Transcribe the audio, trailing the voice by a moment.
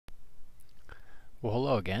Well,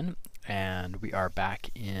 hello again, and we are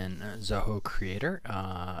back in Zoho Creator.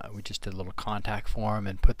 We just did a little contact form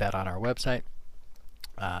and put that on our website.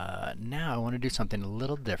 Now I want to do something a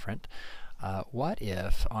little different. What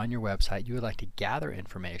if on your website you would like to gather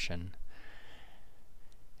information,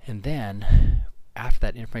 and then after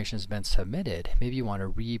that information has been submitted, maybe you want to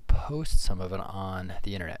repost some of it on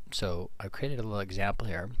the internet. So I've created a little example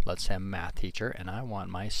here. Let's say I'm a math teacher and I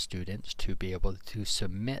want my students to be able to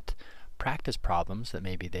submit practice problems that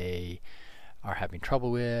maybe they are having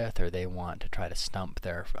trouble with, or they want to try to stump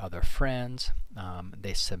their other friends.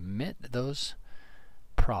 They submit those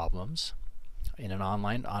problems in an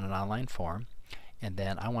online form, and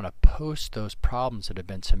then I want to post those problems that have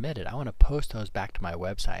been submitted. I want to post those back to my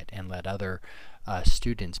website and let other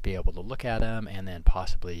students be able to look at them and then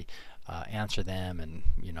possibly answer them, and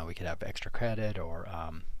we could have extra credit or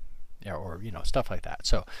stuff like that.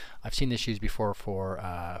 So I've seen this used before for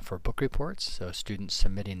book reports. So students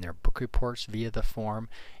submitting their book reports via the form,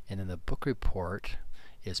 and then the book report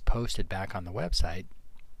is posted back on the website,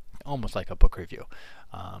 almost like a book review,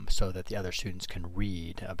 so that the other students can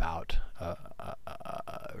read about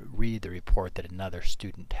read the report that another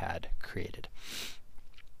student had created.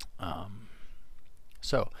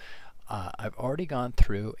 I've already gone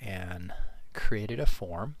through and created a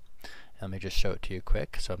form. Let me just show it to you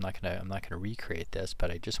quick. So I'm not gonna recreate this,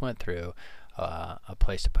 but I just went through a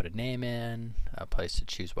place to put a name in, a place to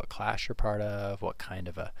choose what class you're part of, what kind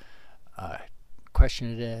of a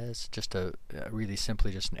question it is, just really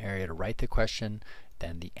simply just an area to write the question,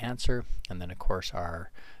 then the answer, and then of course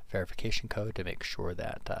our verification code to make sure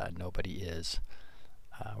that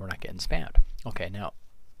we're not getting spammed. Okay, now,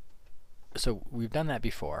 so we've done that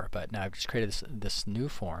before, but now I've just created this new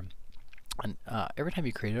form. And every time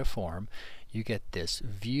you create a form, you get this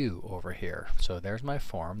view over here. So there's my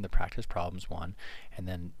form, the practice problems one, and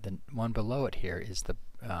then the one below it here is the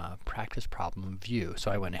practice problem view.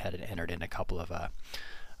 So I went ahead and entered in a couple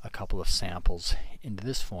of samples into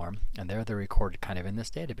this form, and they're recorded kind of in this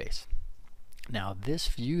database. Now this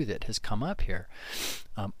view that has come up here,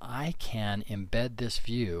 I can embed this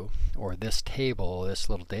view, or this table,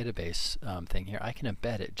 this little database thing here, I can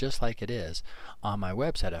embed it just like it is on my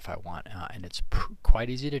website if I want, and it's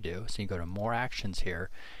quite easy to do. So you go to more actions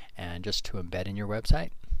here, and just to embed in your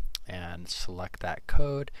website, and select that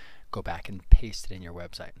code, go back and paste it in your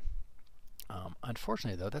website.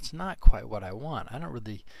 Unfortunately though, that's not quite what I want. I don't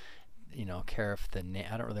really care if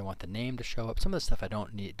I don't really want the name to show up. Some of the stuff I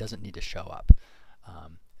don't need doesn't need to show up,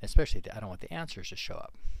 especially I don't want the answers to show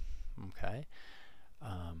up. Okay,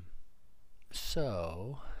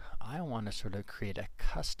 so I want to sort of create a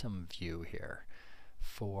custom view here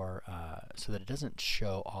for so that it doesn't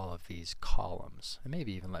show all of these columns, and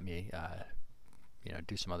maybe even let me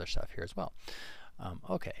do some other stuff here as well.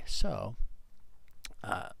 Okay, so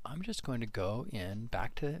I'm just going to go in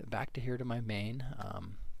back to here to my main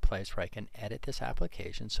place where I can edit this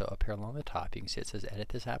application. So up here along the top you can see it says edit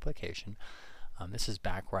this application. This is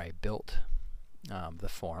back where I built the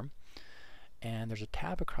form, and there's a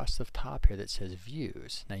tab across the top here that says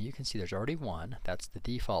views. Now you can see there's already one. That's the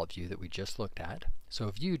default view that we just looked at. So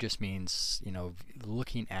view just means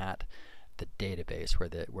looking at the database where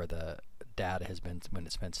the data has been, when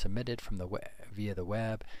it's been submitted from the via the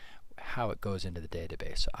web, how it goes into the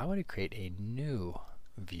database. So I want to create a new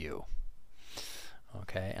view.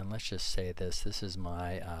 Okay, and let's just say this is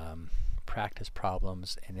my practice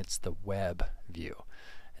problems, and it's the web view.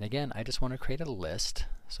 And again, I just want to create a list,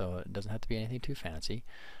 so it doesn't have to be anything too fancy.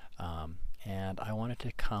 And I want it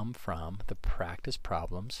to come from the practice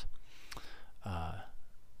problems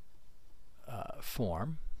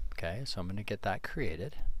form. Okay, so I'm going to get that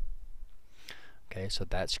created. Okay, so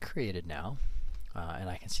that's created now. And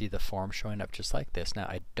I can see the form showing up just like this. Now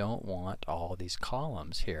I don't want all these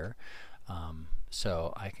columns here.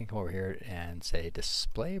 So I can come over here and say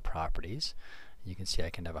display properties. You can see I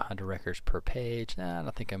can have 100 records per page. I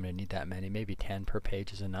don't think I'm going to need that many. Maybe 10 per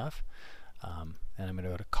page is enough. And I'm going to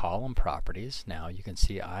go to column properties. Now you can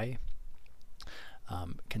see I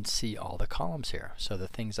can see all the columns here. So the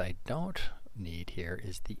things I don't need here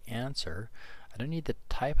is the answer. I don't need the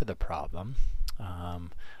type of the problem. I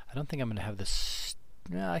don't think I'm going to have this.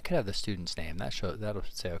 I could have the student's name. That'll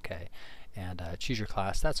say okay. And choose your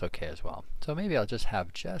class, that's okay as well. So maybe I'll just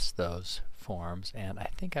have just those forms, and I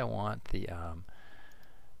think I want the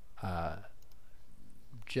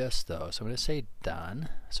just those. So I'm going to say done.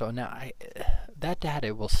 So now that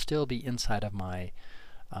data will still be inside of my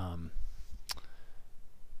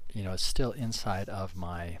it's still inside of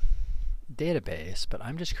my database, but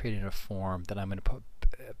I'm just creating a form that I'm going to put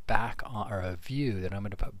back on, or a view that I'm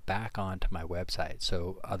going to put back onto my website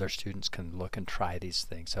so other students can look and try these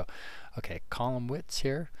things. So, okay, column widths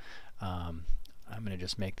here. I'm going to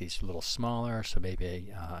just make these a little smaller, so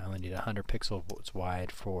maybe I only need 100 pixels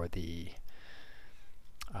wide for the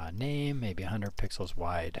name, maybe 100 pixels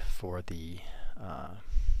wide for the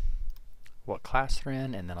what class they're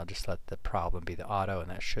in, and then I'll just let the problem be the auto, and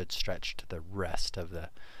that should stretch to the rest of the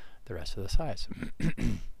rest of the size.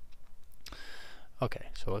 Okay,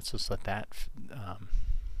 so let's just let that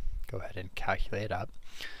go ahead and calculate up.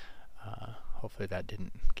 Hopefully that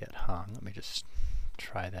didn't get hung. Let me just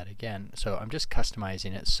try that again. So I'm just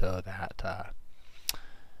customizing it so that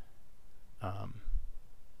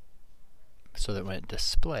when it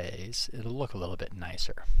displays, it'll look a little bit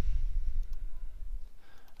nicer.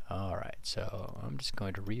 Alright, so I'm just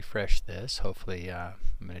going to refresh this. Hopefully I'm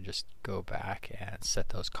going to just go back and set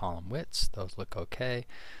those column widths. Those look okay.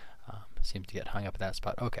 Seems to get hung up at that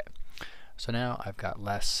spot. Okay, so now I've got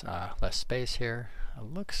less space here. It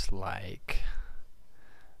looks like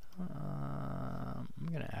I'm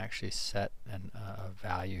going to actually set a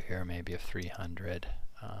value here, maybe of 300.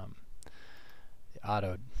 The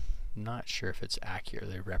auto, not sure if it's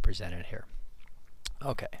accurately represented here.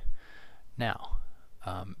 Okay, now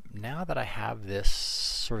that I have this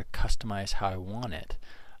sort of customized how I want it,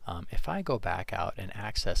 if I go back out and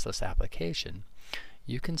access this application,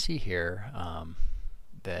 you can see here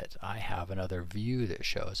that I have another view that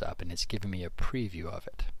shows up, and it's giving me a preview of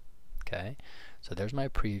it. Okay, so there's my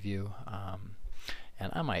preview,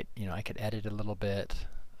 and I might, I could edit a little bit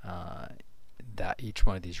that each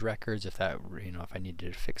one of these records. If that, if I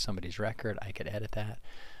needed to fix somebody's record, I could edit that.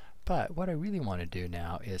 But what I really want to do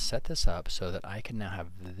now is set this up so that I can now have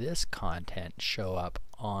this content show up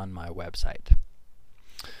on my website.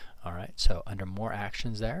 Alright, so under more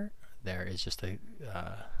actions there is just a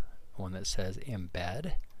one that says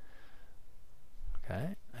embed.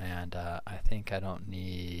 Okay, and I think I don't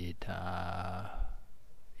need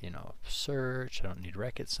search, I don't need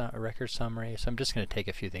record summary, so I'm just going to take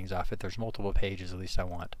a few things off. If there's multiple pages, at least I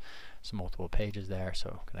want some multiple pages there, so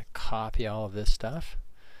I'm going to copy all of this stuff.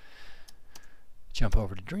 Jump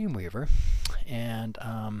over to Dreamweaver, and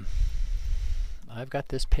I've got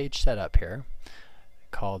this page set up here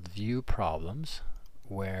called View Problems,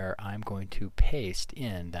 where I'm going to paste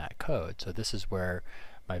in that code. So this is where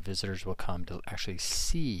my visitors will come to actually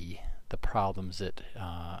see the problems that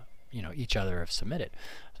each other have submitted.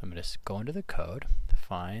 So I'm going to go into the code,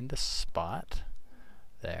 find the spot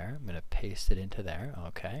there. I'm going to paste it into there.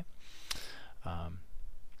 Okay.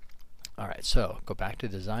 Alright, so go back to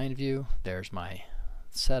design view. There's my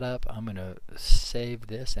setup. I'm going to save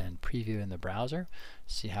this and preview in the browser,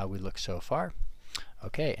 see how we look so far.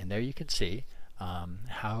 Okay, and there you can see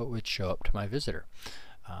how it would show up to my visitor.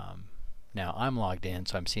 Now I'm logged in,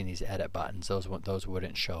 so I'm seeing these edit buttons. Those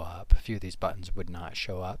wouldn't show up. A few of these buttons would not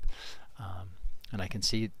show up. And I can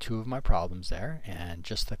see two of my problems there, and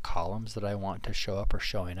just the columns that I want to show up are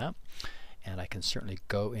showing up. And I can certainly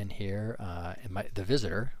go in here, and the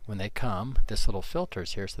visitor, when they come, this little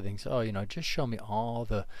filters here, so things, just show me all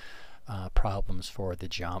the problems for the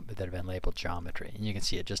that have been labeled geometry. And you can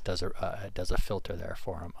see it just does a filter there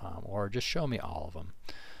for them, or just show me all of them.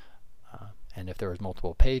 And if there was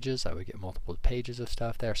multiple pages, I would get multiple pages of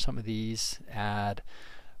stuff there. Some of these, add,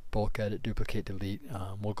 bulk edit, duplicate, delete,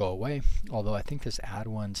 will go away. Although I think this add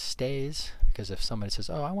one stays, because if somebody says,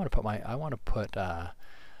 "Oh, I want to put a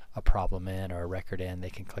problem in or a record in," they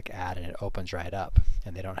can click add and it opens right up,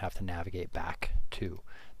 and they don't have to navigate back to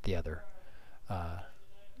the other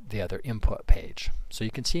input page. So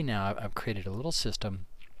you can see now I've created a little system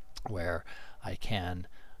where I can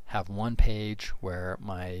have one page where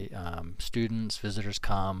my students, visitors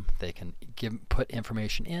come, they can put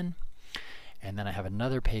information in, and then I have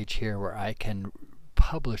another page here where I can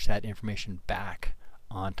publish that information back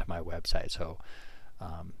onto my website. So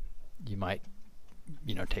you might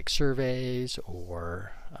take surveys,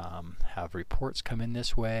 or have reports come in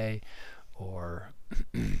this way, or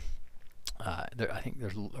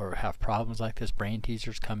or have problems like this, brain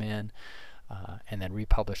teasers come in, and then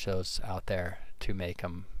republish those out there to make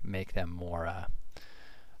them more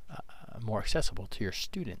more accessible to your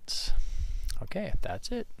students. Okay,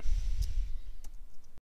 that's it.